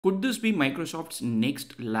Could this be Microsoft's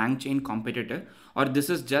next Langchain competitor, or this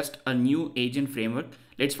is just a new agent framework?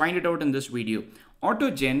 Let's find it out in this video.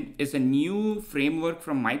 AUTOGEN is a new framework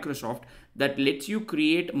from Microsoft that lets you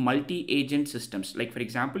create multi-agent systems. Like for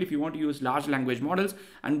example, if you want to use large language models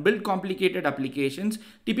and build complicated applications,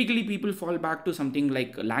 typically people fall back to something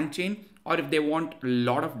like Langchain, or if they want a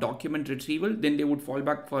lot of document retrieval, then they would fall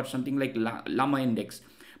back for something like Llama Index.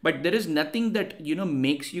 But there is nothing that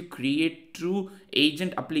makes you create true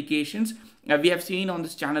agent applications. We have seen on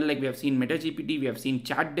this channel, like we have seen MetaGPT, we have seen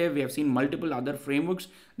ChatDev, we have seen multiple other frameworks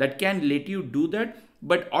that can let you do that.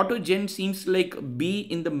 But AUTOGEN seems like be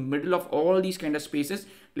in the middle of all these kind of spaces.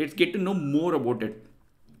 Let's get to know more about it.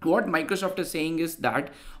 What Microsoft is saying is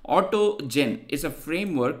that AUTOGEN is a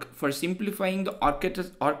framework for simplifying the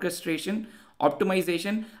orchestration,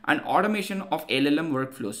 optimization, and automation of LLM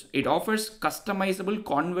workflows. It offers customizable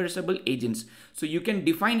conversable agents. So you can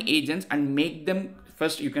define agents and make them,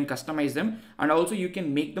 first you can customize them, and also you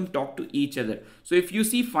can make them talk to each other. So if you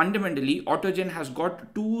see, fundamentally AUTOGEN has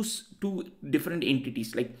got two different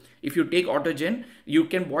entities. Like if you take AUTOGEN, you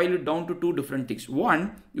can boil it down to two different things.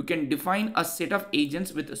 One, you can define a set of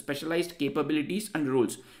agents with specialized capabilities and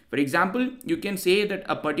roles. For example, you can say that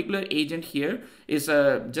a particular agent here is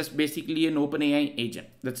just basically an OpenAI agent.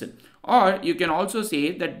 That's it. Or you can also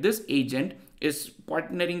say that this agent is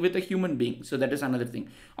partnering with a human being. So that is another thing.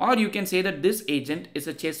 Or you can say that this agent is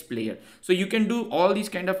a chess player. So you can do all these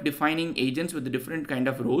kind of defining agents with the different kind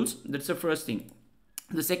of roles. That's the first thing.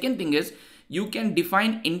 The second thing is you can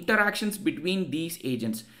define interactions between these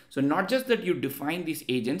agents. So not just that you define these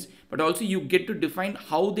agents, but also you get to define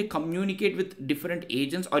how they communicate with different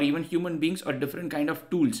agents or even human beings or different kind of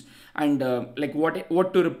tools, and like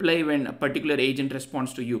what to reply when a particular agent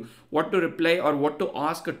responds to you, what to reply or what to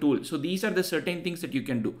ask a tool. So these are the certain things that you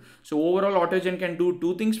can do. So overall AUTOGEN can do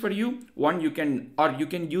two things for you. One, you can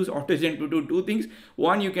use AUTOGEN to do two things.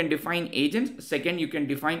 One, you can define agents. Second, you can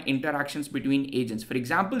define interactions between agents. For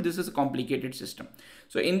example, this is a complicated system.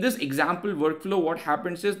 So in this example workflow, what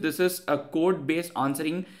happens is this is a code-based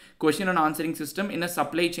question and answering system in a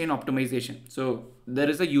supply chain optimization. So there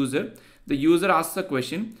is a user. The user asks a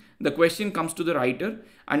question. The question comes to the writer,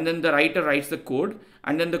 and then the writer writes the code,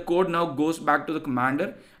 and then the code now goes back to the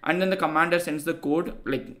commander, and then the commander sends the code.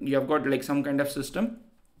 Like you have got like some kind of system,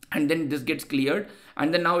 and then this gets cleared,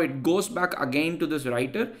 and then now it goes back again to this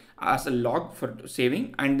writer as a log for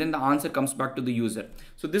saving, and then the answer comes back to the user.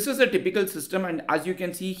 So this is a typical system, and as you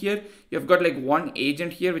can see here, you have got like one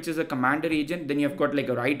agent here, which is a commander agent, then you have got like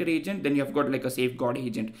a writer agent, then you have got like a safeguard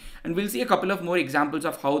agent, and we'll see a couple of more examples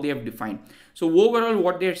of how they have defined. So overall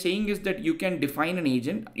what they're saying is that you can define an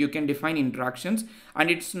agent, you can define interactions,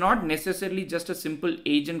 and it's not necessarily just a simple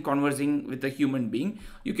agent conversing with a human being.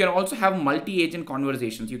 You can also have multi-agent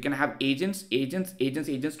conversations. You can have agents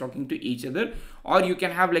talking to each other, or you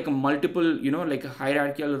can have like a multiple, like a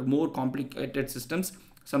hierarchical or more complicated systems,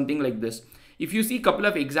 something like this. If you see a couple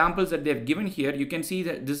of examples that they've given here, you can see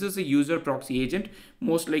that this is a user proxy agent,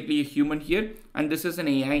 most likely a human here, and this is an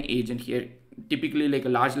AI agent here, typically like a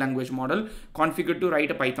large language model configured to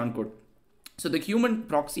write a Python code. So the human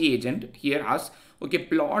proxy agent here asks, okay,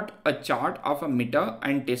 plot a chart of a Meta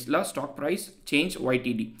and Tesla stock price change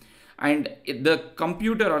YTD. And the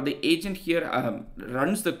computer or the agent here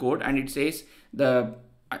runs the code, and it says the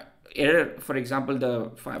error, for example, the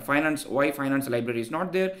finance library is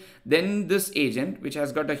not there. Then this agent, which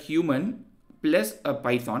has got a human plus a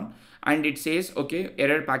Python, and it says, okay,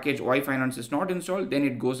 error package Y finance is not installed. Then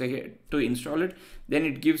it goes ahead to install it. Then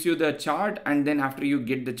it gives you the chart, and then after you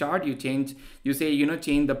get the chart, you say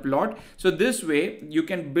change the plot. So this way you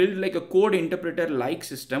can build like a code interpreter like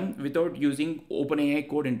system without using OpenAI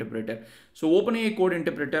code interpreter. So OpenAI code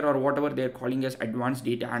interpreter, or whatever they're calling as advanced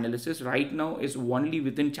data analysis, right now is only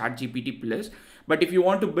within ChatGPT plus. But if you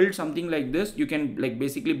want to build something like this, you can like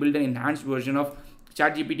basically build an enhanced version of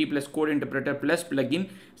ChatGPT plus code interpreter plus plugin,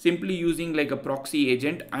 simply using like a proxy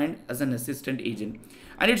agent and as an assistant agent.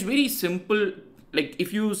 And it's very simple. Like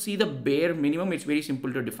if you see the bare minimum, it's very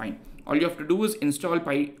simple to define. All you have to do is install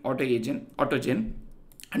AUTOGEN,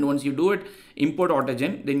 and once you do it, import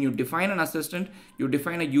AUTOGEN, then you define an assistant, you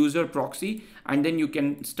define a user proxy, and then you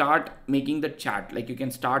can start making the chat. Like you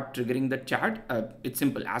can start triggering the chat. It's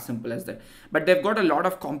simple as that. But they've got a lot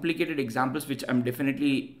of complicated examples, which I'm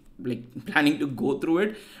definitely like planning to go through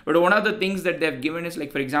it. But one of the things that they've given is,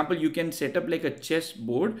 like, for example, you can set up like a chess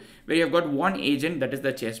board where you've got one agent, that is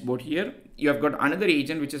the chess board here. You have got another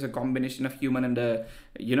agent, which is a combination of human and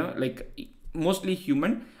like mostly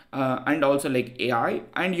human, and also like AI,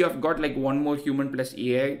 and you have got like one more human plus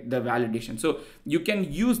AI, the validation. So you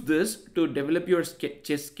can use this to develop your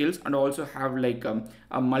chess skills and also have like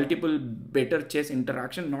a multiple better chess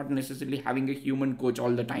interaction, not necessarily having a human coach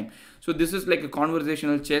all the time. So this is like a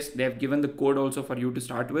conversational chess. They have given the code also for you to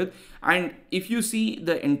start with. And if you see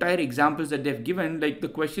the entire examples that they've given, like the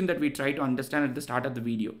question that we try to understand at the start of the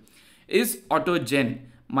video, is AUTOGEN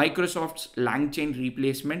Microsoft's Langchain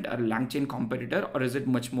replacement or Langchain competitor, or is it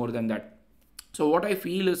much more than that? So what I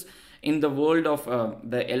feel is, in the world of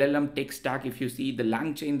the LLM tech stack, if you see the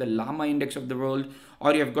Langchain, the Llama index of the world,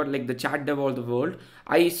 or you've got like the chat dev of the world,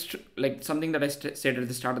 like something that I said at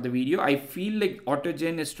the start of the video, I feel like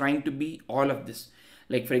AUTOGEN is trying to be all of this.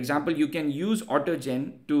 Like for example, you can use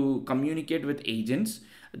AUTOGEN to communicate with agents.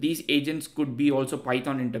 These agents could be also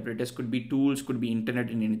Python interpreters, could be tools, could be internet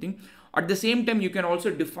and anything. At the same time, you can also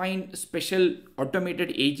define special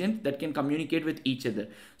automated agents that can communicate with each other.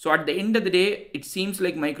 So at the end of the day, it seems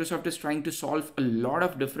like Microsoft is trying to solve a lot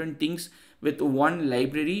of different things with one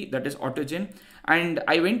library, that is AUTOGEN. And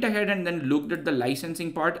I went ahead and then looked at the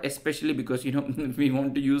licensing part, especially because, you know, we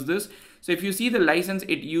want to use this. So if you see the license,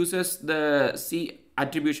 it uses the C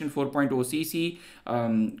attribution 4.0 CC,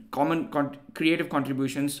 creative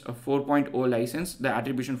contributions 4.0 license, the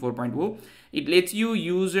attribution 4.0. It lets you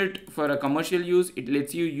use it for a commercial use. It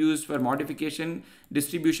lets you use for modification,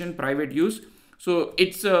 distribution, private use. So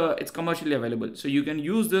it's commercially available. So you can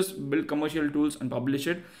use this, build commercial tools and publish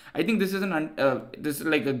it. I think this is this is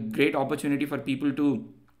like a great opportunity for people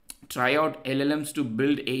to try out LLMs to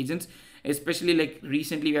build agents. Especially like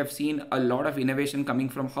recently we have seen a lot of innovation coming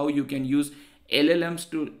from how you can use LLMs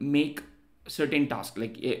to make certain tasks,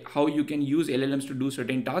 like how you can use LLMs to do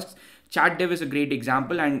certain tasks. Chat dev is a great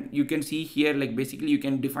example, and you can see here like basically you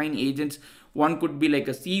can define agents. One could be like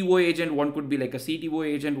a CEO agent, one could be like a CTO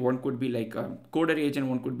agent, one could be like a coder agent,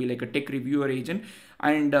 one could be like a tech reviewer agent.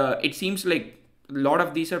 And it seems like a lot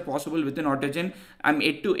of these are possible within AUTOGEN. I'm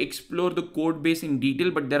yet to explore the code base in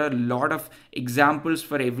detail, but there are a lot of examples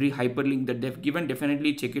for every hyperlink that they've given.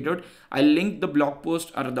 Definitely check it out. I'll link the blog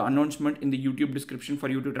post or the announcement in the YouTube description for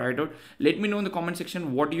you to try it out. Let me know in the comment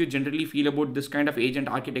section, what do you generally feel about this kind of agent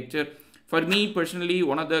architecture? For me personally,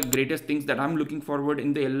 one of the greatest things that I'm looking forward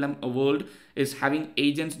in the LLM world is having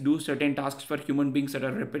agents do certain tasks for human beings that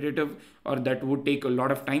are repetitive or that would take a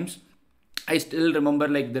lot of times. I still remember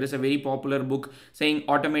like there is a very popular book saying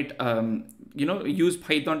automate, use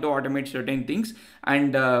Python to automate certain things.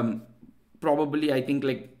 And probably I think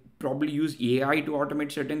like probably use AI to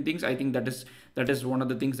automate certain things. I think that is one of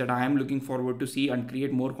the things that I am looking forward to see and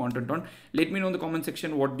create more content on. Let me know in the comment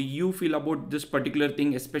section, what do you feel about this particular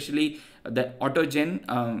thing, especially the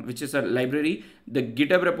AUTOGEN, which is a library. The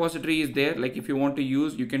GitHub repository is there. Like if you want to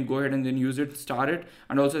use, you can go ahead and then use it, start it.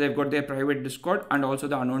 And also they've got their private Discord and also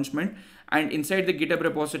the announcement. And inside the GitHub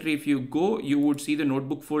repository, if you go, you would see the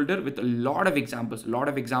notebook folder with a lot of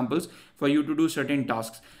examples for you to do certain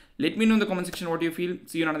tasks. Let me know in the comment section what you feel.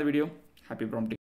 See you in another video. Happy prompting.